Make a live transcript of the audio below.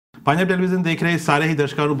Punjab television देख रहे सारे ही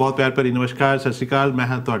दर्शकों को बहुत प्यार भरी नमस्कार सत श्री अकाल मैं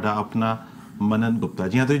हाँ तुहाडा अपना मनन गुप्ता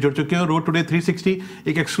जी हाँ तुम जुड़ चुके हो रोड टुडे 360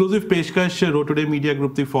 एक एक्सक्लूसिव पेशकश रोड टुडे मीडिया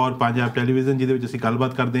ग्रुप की फॉर पंजाब टेलीविजन जिहदे विच असीं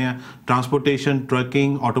गलबात करते हैं ट्रांसपोर्टेशन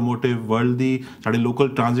ट्रकिंग ऑटोमोटिव वर्ल्ड की साडे लोकल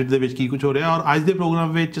ट्रांजिट दे विच की कुछ हो रहा और अज के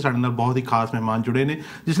प्रोग्राम में साडे नाल बहुत ही खास मेहमान जुड़े ने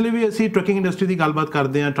जिसलिए भी असीं ट्रकिंग इंडस्ट्री की गलबात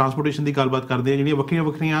करते हैं ट्रांसपोर्टेशन की गलबात करते हैं जिहड़ियां वक्रियां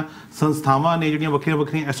वक्रियां संस्थावां ने जिहड़ियां वक्रियां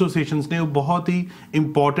वक्रियां एसोसीएशनस ने वो बहुत ही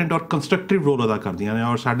इंपॉर्टेंट और कंस्ट्रक्टिव रोल अदा करदियां ने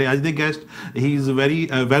और साडे अज दे guest he is very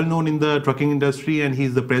well known in the trucking industry and he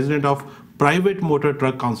is the president of Private Motor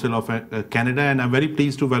Truck Council of Canada, and I'm very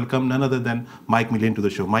pleased to welcome none other than Mike Millian to the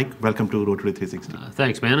show. Mike, welcome to Road Today 360.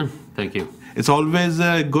 Thanks, man. Thank you. It's always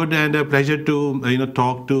good and a pleasure to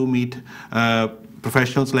talk to meet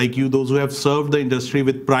professionals like you, those who have served the industry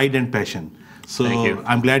with pride and passion. So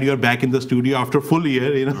I'm glad you're back in the studio after a full year.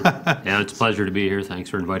 Yeah, it's a pleasure to be here.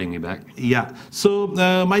 Thanks for inviting me back. Yeah. So,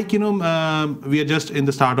 Mike, we are just in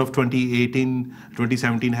the start of 2018.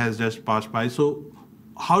 2017 has just passed by. So,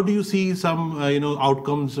 how do you see some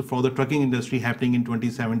outcomes for the trucking industry happening in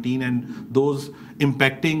 2017 and those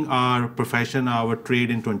impacting our profession, our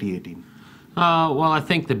trade in 2018? Well, I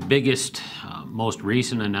think the biggest, most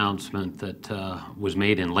recent announcement that was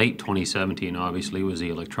made in late 2017, obviously, was the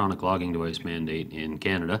electronic logging device mandate in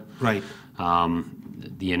Canada. Right.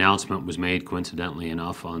 The announcement was made, coincidentally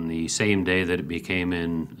enough, on the same day that it became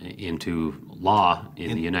into law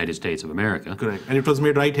in the United States of America. Correct. And it was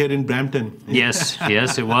made right here in Brampton. Yes,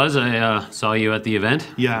 yes, it was. I saw you at the event.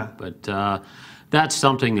 Yeah. But that's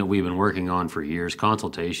something that we've been working on for years.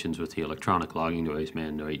 Consultations with the electronic logging device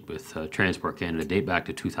mandate with Transport Canada date back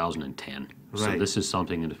to 2010. Right. So this is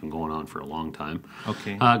something that has been going on for a long time.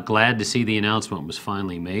 Okay. Glad to see the announcement was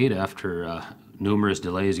finally made after numerous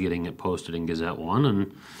delays getting it posted in Gazette 1.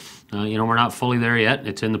 And, we're not fully there yet.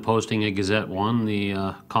 It's in the posting at Gazette 1.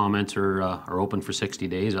 The comments are open for 60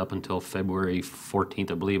 days up until February 14th,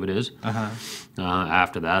 I believe it is.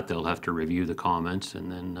 After that, they'll have to review the comments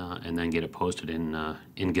and then get it posted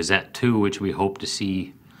in Gazette 2, which we hope to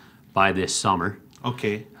see by this summer.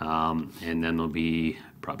 Okay. And then there'll be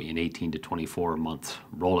probably an 18 to 24 month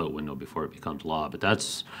rollout window before it becomes law. But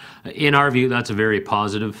that's, in our view, that's a very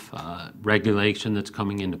positive regulation that's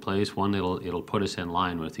coming into place. One, it'll put us in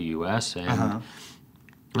line with the U.S. and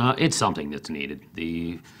it's something that's needed.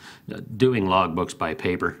 Doing logbooks by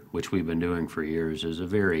paper, which we've been doing for years, is a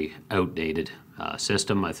very outdated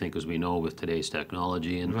system, I think, as we know with today's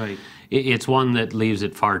technology. And right. It's one that leaves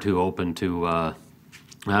it far too open to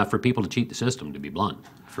for people to cheat the system, to be blunt,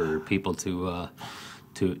 for people to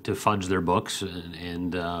fudge their books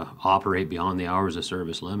and operate beyond the hours of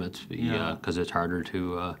service limits because it's harder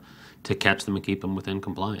to catch them and keep them within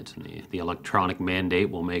compliance. And the electronic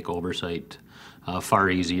mandate will make oversight far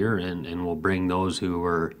easier and will bring those who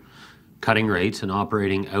are cutting rates and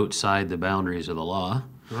operating outside the boundaries of the law.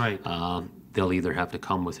 Right. They'll either have to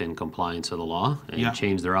come within compliance of the law and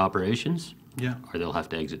change their operations, or they'll have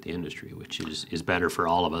to exit the industry, which is better for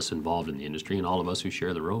all of us involved in the industry and all of us who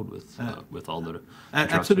share the road with all the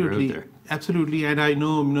trucks that are out there. Absolutely, and I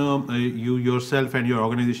know, you yourself and your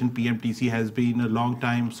organization PMTC has been a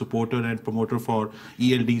long-time supporter and promoter for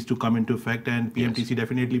ELDs to come into effect, and PMTC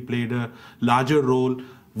definitely played a larger role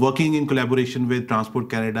working in collaboration with Transport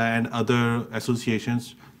Canada and other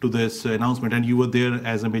associations to this announcement, and you were there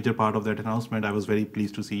as a major part of that announcement. I was very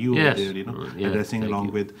pleased to see you over there, addressing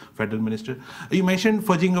along with Federal Minister. You mentioned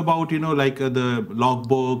fudging about, like the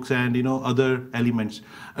logbooks and, other elements.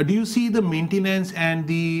 Do you see the maintenance and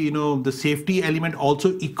the, the safety element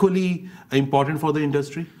also equally important for the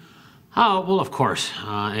industry? Well, of course,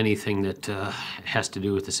 anything that has to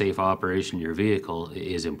do with the safe operation of your vehicle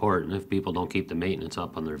is important. If people don't keep the maintenance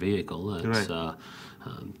up on their vehicle, that's,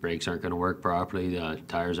 brakes aren't going to work properly,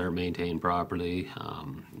 tires aren't maintained properly,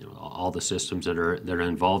 all the systems that are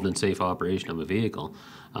involved in safe operation of a vehicle.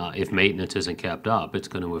 If maintenance isn't kept up, it's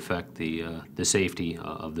going to affect the safety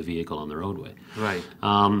of the vehicle on the roadway. Right.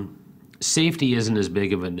 Safety isn't as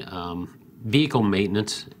big of an vehicle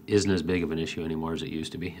maintenance isn't as big of an issue anymore as it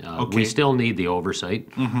used to be. We still need the oversight,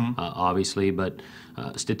 obviously, but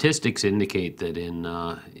statistics indicate that in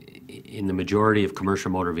the majority of commercial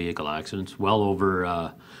motor vehicle accidents, well over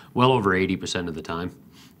 80% of the time,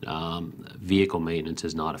 vehicle maintenance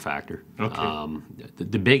is not a factor.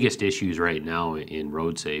 The biggest issues right now in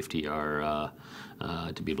road safety are,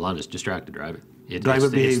 to be blunt, is distracted driving. It's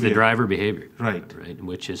the driver behavior, right?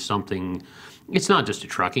 Which is something. It's not just a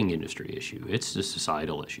trucking industry issue; it's a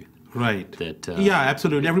societal issue. Right. That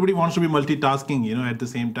absolutely. Everybody wants to be multitasking, at the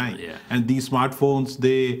same time. Yeah. And these smartphones,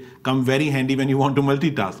 they come very handy when you want to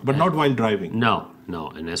multitask, but not while driving. No,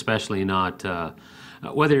 and especially not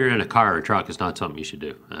Whether you're in a car or a truck, it's not something you should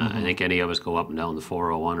do. I think any of us go up and down the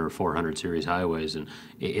 401 or 400 series highways, and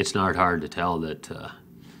it's not hard to tell that a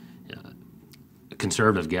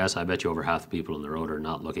conservative guess, I bet you over half the people on the road are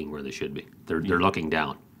not looking where they should be. They're looking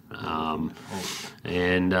down.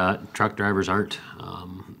 And truck drivers aren't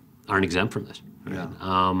exempt from this. Right?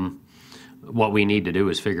 Yeah. What we need to do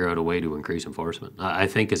is figure out a way to increase enforcement. I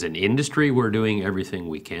think as an industry, we're doing everything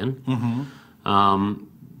we can.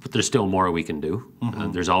 But there's still more we can do.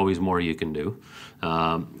 There's always more you can do.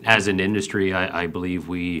 As an industry, I believe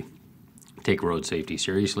we take road safety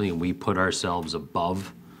seriously, and we put ourselves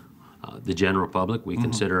above the general public. We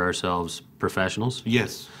consider ourselves professionals.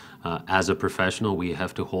 Yes. As a professional, we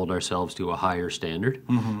have to hold ourselves to a higher standard,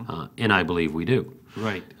 and I believe we do.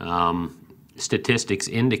 Right. Statistics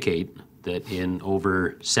indicate that in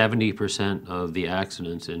over 70% of the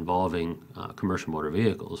accidents involving commercial motor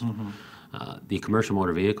vehicles, the commercial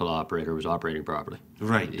motor vehicle operator was operating properly.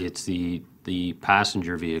 Right. It's the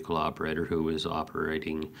passenger vehicle operator who is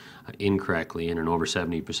operating incorrectly, and in over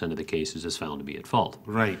 70% of the cases is found to be at fault.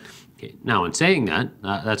 Right. Okay. Now, in saying that,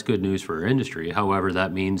 that's good news for our industry. However,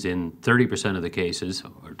 that means in 30% of the cases,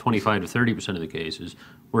 or 25 to 30% of the cases,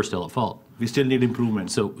 we're still at fault. We still need improvement.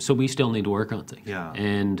 So we still need to work on things. Yeah.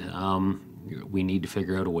 And we need to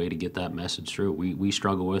figure out a way to get that message through. We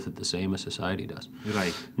struggle with it the same as society does.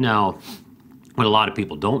 Right. Now, what a lot of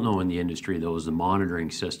people don't know in the industry, though, is the monitoring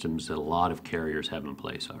systems that a lot of carriers have in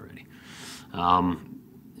place already.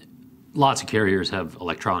 Lots of carriers have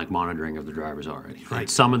electronic monitoring of the drivers already. Right.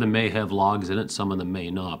 Some of them may have logs in it, some of them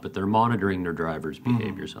may not, but they're monitoring their drivers'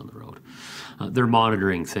 behaviors on the road. They're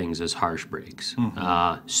monitoring things as harsh brakes,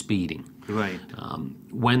 speeding. Right.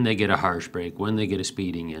 When they get a harsh brake, when they get a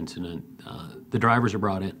speeding incident, the drivers are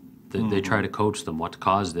brought in. They try to coach them what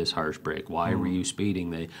caused this harsh brake. Why were you speeding?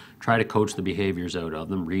 They try to coach the behaviors out of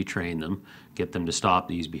them, retrain them, get them to stop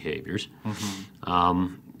these behaviors.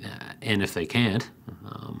 And if they can't,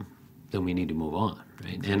 then we need to move on.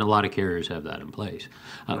 Right? Exactly. And a lot of carriers have that in place.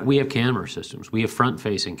 We have camera systems. We have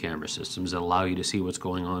front-facing camera systems that allow you to see what's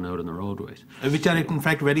going on out in the roadways. Which are in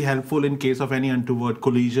fact very helpful in case of any untoward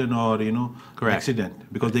collision or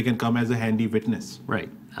accident, because they can come as a handy witness. Right.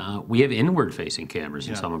 We have inward-facing cameras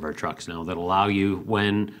in some of our trucks now that allow you,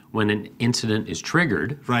 when an incident is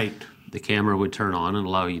triggered, right, the camera would turn on and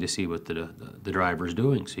allow you to see what the driver is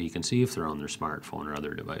doing, so you can see if they're on their smartphone or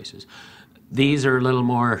other devices. These are a little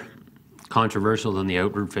more controversial than the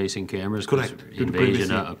outward-facing cameras. Correct.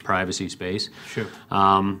 Invasion of privacy space. Sure.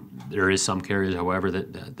 There is some carriers, however,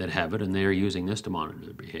 that have it, and they are using this to monitor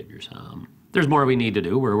their behaviors. There's more we need to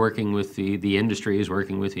do. We're working with the industry is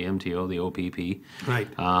working with the MTO, the OPP. Right.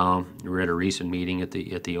 We were at a recent meeting at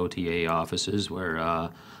the OTA offices where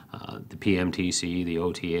the PMTC, the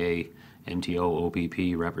OTA, MTO,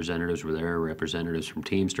 OPP representatives were there, representatives from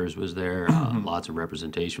Teamsters was there, lots of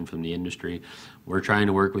representation from the industry. We're trying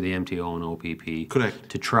to work with the MTO and OPP Correct.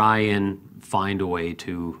 to try and find a way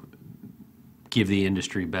to give the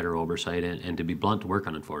industry better oversight and to be blunt, to work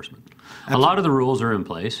on enforcement. Absolutely. A lot of the rules are in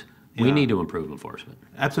place. We need to improve enforcement.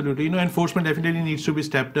 Absolutely. Enforcement definitely needs to be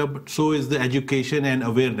stepped up, but so is the education and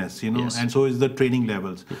awareness, Yes. and so is the training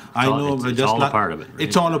levels. It's all a part of it. Right?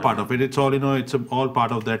 It's all a part of it. It's all, it's all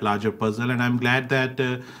part of that larger puzzle. And I'm glad that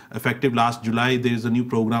effective last July, there's a new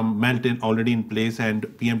program, MELT, already in place, and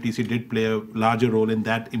PMTC did play a larger role in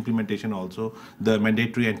that implementation also, the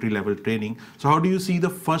mandatory entry-level training. So how do you see the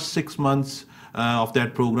first 6 months of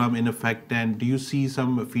that program in effect, and do you see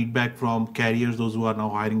some feedback from carriers, those who are now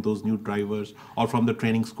hiring those new drivers, or from the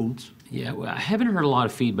training schools? Yeah, well, I haven't heard a lot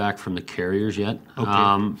of feedback from the carriers yet.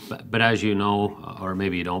 Okay. But as you know, or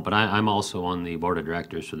maybe you don't, but I'm also on the board of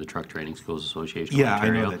directors for the Truck Training Schools Association of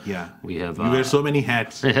Ontario. I know that, yeah. We have, you wear so many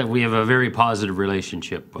hats. We have a very positive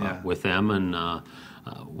relationship with them, and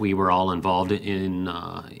we were all involved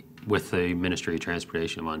with the Ministry of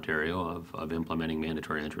Transportation of Ontario of implementing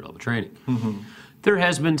mandatory entry-level training. There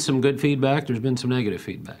has been some good feedback. There's been some negative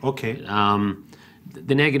feedback. Okay.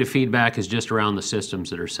 The negative feedback is just around the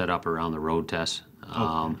systems that are set up around the road tests,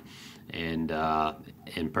 and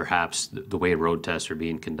perhaps the way road tests are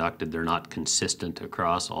being conducted, they're not consistent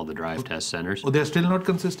across all the drive test centers. Oh, they're still not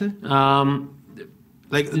consistent?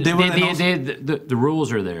 Like the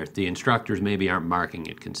rules are there. The instructors maybe aren't marking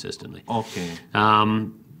it consistently. Okay.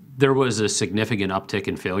 There was a significant uptick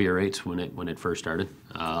in failure rates when it first started.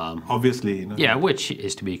 Obviously. Yeah, which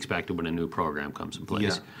is to be expected when a new program comes in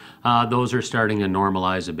place. Those are starting to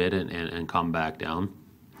normalize a bit and come back down.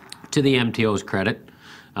 To the MTO's credit,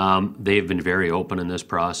 they've been very open in this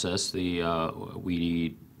process.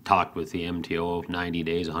 We talked with the MTO 90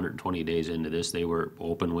 days, 120 days into this. They were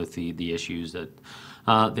open with the issues that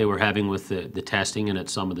they were having with the testing and at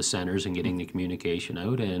some of the centers and getting the communication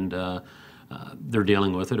out, and they're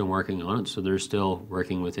dealing with it and working on it. So they're still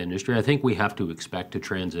working with industry. I think we have to expect a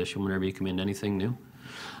transition whenever you come into anything new.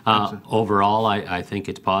 Overall, I think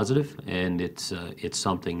it's positive, and it's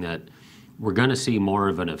something that we're going to see more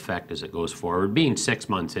of an effect as it goes forward. Being 6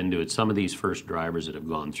 months into it, some of these first drivers that have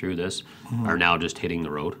gone through this are now just hitting the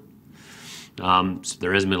road. So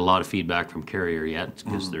there hasn't been a lot of feedback from carrier yet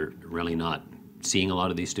because they're really not seeing a lot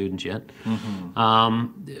of these students yet.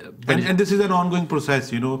 And this is an ongoing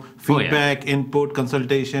process, you know, feedback, input,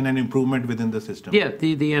 consultation, and improvement within the system. Yeah,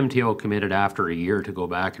 the MTO committed after a year to go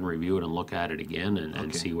back and review it and look at it again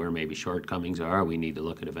and see where maybe shortcomings are. We need to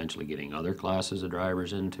look at eventually getting other classes of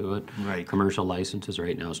drivers into it. Right. Commercial licenses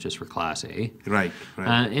right now is just for Class A. Right.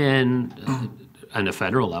 And on a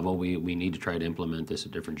federal level, we need to try to implement this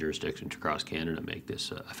at different jurisdictions across Canada and make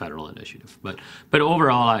this a federal initiative. But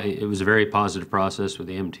overall, it was a very positive process with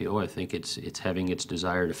the MTO. I think it's having its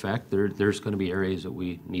desired effect. There's going to be areas that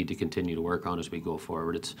we need to continue to work on as we go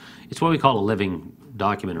forward. It's what we call a living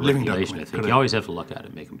document or regulation. I think correct. You always have to look at it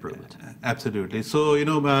and make improvements. Absolutely. So, you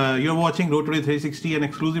know, you're watching Road Today 360, an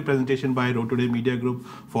exclusive presentation by Road Today Media Group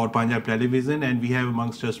for Punjab Television, and we have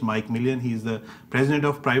amongst us Mike Millian. He's the President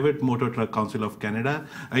of Private Motor Truck Council of Canada.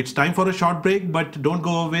 It's time for a short break, but don't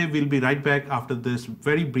go away. We'll be right back after this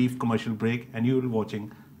very brief commercial break, and you will be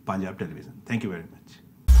watching Punjab Television. Thank you very much.